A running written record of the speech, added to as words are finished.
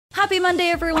Happy Monday,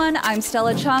 everyone. I'm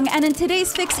Stella Chung, and in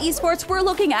today's Fix Esports, we're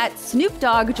looking at Snoop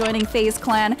Dogg joining FaZe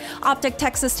Clan, OpTic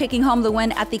Texas taking home the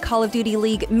win at the Call of Duty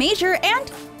League Major,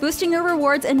 and boosting your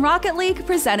rewards in Rocket League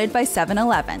presented by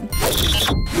 7-Eleven.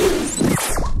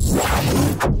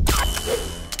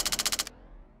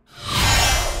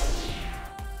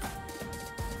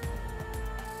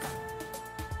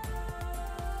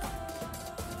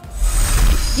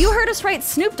 You heard us right,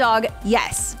 Snoop Dogg,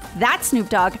 yes, that Snoop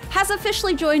Dogg, has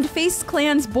officially joined FaZe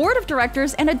Clan's board of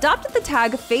directors and adopted the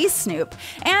tag FaZe Snoop,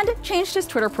 and changed his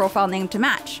Twitter profile name to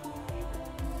match.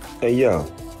 Hey yo,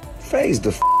 FaZe the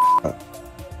f up.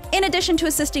 In addition to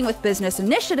assisting with business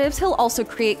initiatives, he'll also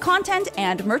create content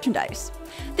and merchandise.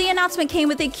 The announcement came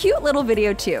with a cute little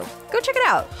video too. Go check it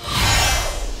out.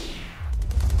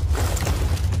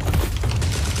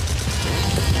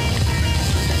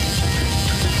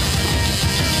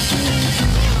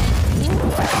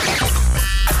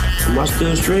 Am I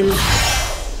still streaming?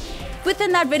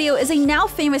 Within that video is a now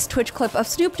famous Twitch clip of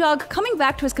Snoop Dogg coming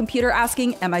back to his computer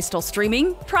asking, "Am I still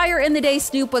streaming?" Prior in the day,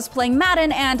 Snoop was playing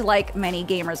Madden and, like many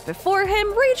gamers before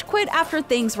him, rage quit after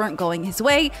things weren't going his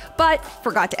way, but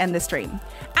forgot to end the stream.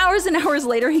 Hours and hours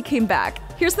later, he came back.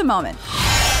 Here's the moment.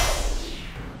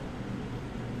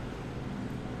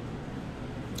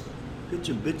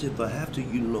 Bitch, if I have to,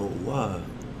 you know why.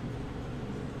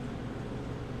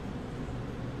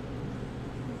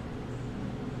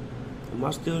 Am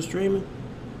I still streaming?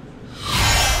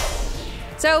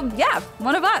 So yeah,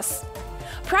 one of us.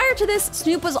 Prior to this,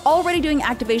 Snoop was already doing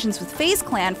activations with FaZe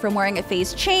Clan, from wearing a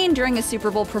FaZe chain during a Super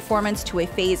Bowl performance to a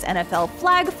FaZe NFL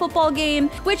flag football game,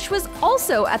 which was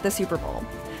also at the Super Bowl.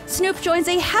 Snoop joins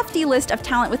a hefty list of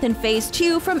talent within FaZe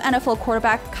 2, from NFL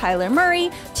quarterback Kyler Murray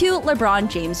to LeBron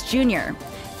James Jr.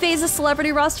 FaZe's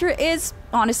celebrity roster is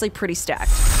honestly pretty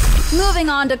stacked. Moving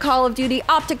on to Call of Duty,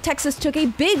 OpTic Texas took a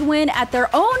big win at their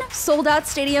own sold-out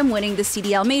stadium, winning the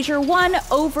CDL Major 1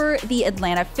 over the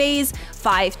Atlanta FaZe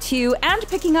 5-2 and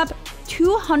picking up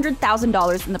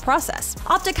 $200,000 in the process.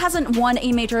 OpTic hasn't won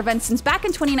a major event since back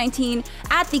in 2019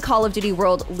 at the Call of Duty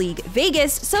World League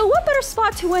Vegas, so what better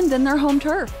spot to win than their home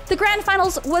turf? The Grand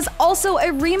Finals was also a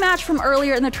rematch from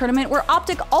earlier in the tournament, where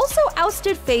OpTic also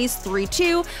ousted FaZe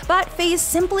 3-2, but FaZe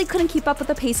simply couldn't keep up with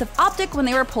the pace of OpTic when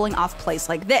they were pulling off plays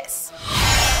like this.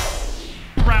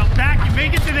 Route back, you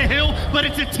make it to the hill, but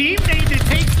it's a teammate that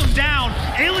takes them down.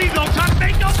 Aliens on top,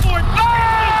 make up for it.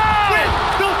 Oh! With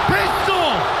the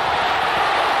pistol!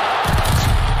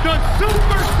 The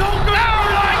Super Soaker! Oh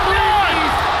my God!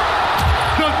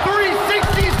 The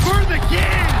 360s for the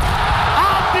kids!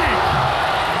 OpTic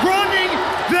running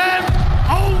them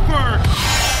over!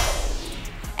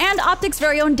 And OpTic's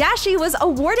very own Dashi was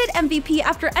awarded MVP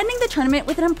after ending the tournament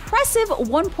with an impressive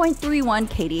 1.31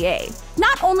 KDA.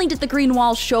 Not only did the Green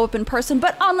Wall show up in person,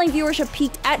 but online viewership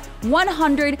peaked at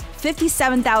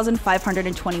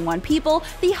 157,521 people,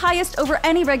 the highest over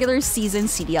any regular season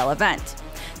CDL event.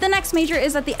 The next major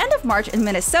is at the end of March in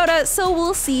Minnesota, so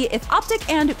we'll see if OpTic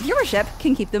and viewership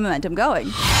can keep the momentum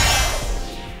going.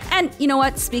 And you know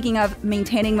what? Speaking of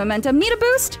maintaining momentum, need a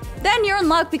boost? Then you're in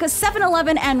luck, because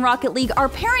 7-Eleven and Rocket League are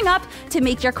pairing up to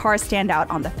make your car stand out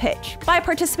on the pitch. Buy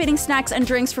participating snacks and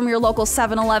drinks from your local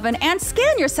 7-Eleven and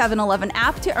scan your 7-Eleven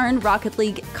app to earn Rocket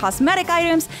League cosmetic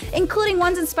items, including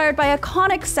ones inspired by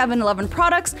iconic 7-Eleven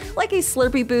products like a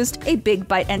Slurpee Boost, a Big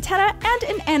Bite antenna, and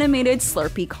an animated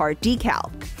Slurpee car decal.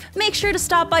 Make sure to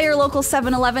stop by your local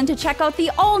 7-Eleven to check out the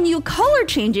all-new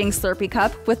color-changing Slurpee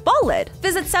cup with ball lid.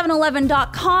 Visit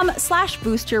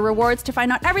 7eleven.com/boostyourrewards to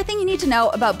find out everything you need to know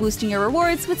about boosting your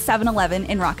rewards with 7-Eleven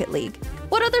in Rocket League.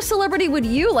 What other celebrity would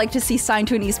you like to see signed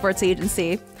to an esports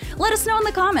agency? Let us know in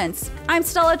the comments. I'm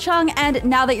Stella Chung, and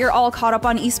now that you're all caught up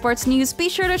on esports news, be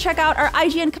sure to check out our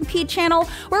IGN Compete channel,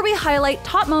 where we highlight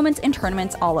top moments in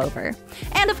tournaments all over.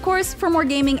 And of course, for more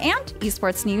gaming and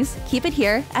esports news, keep it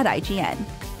here at IGN.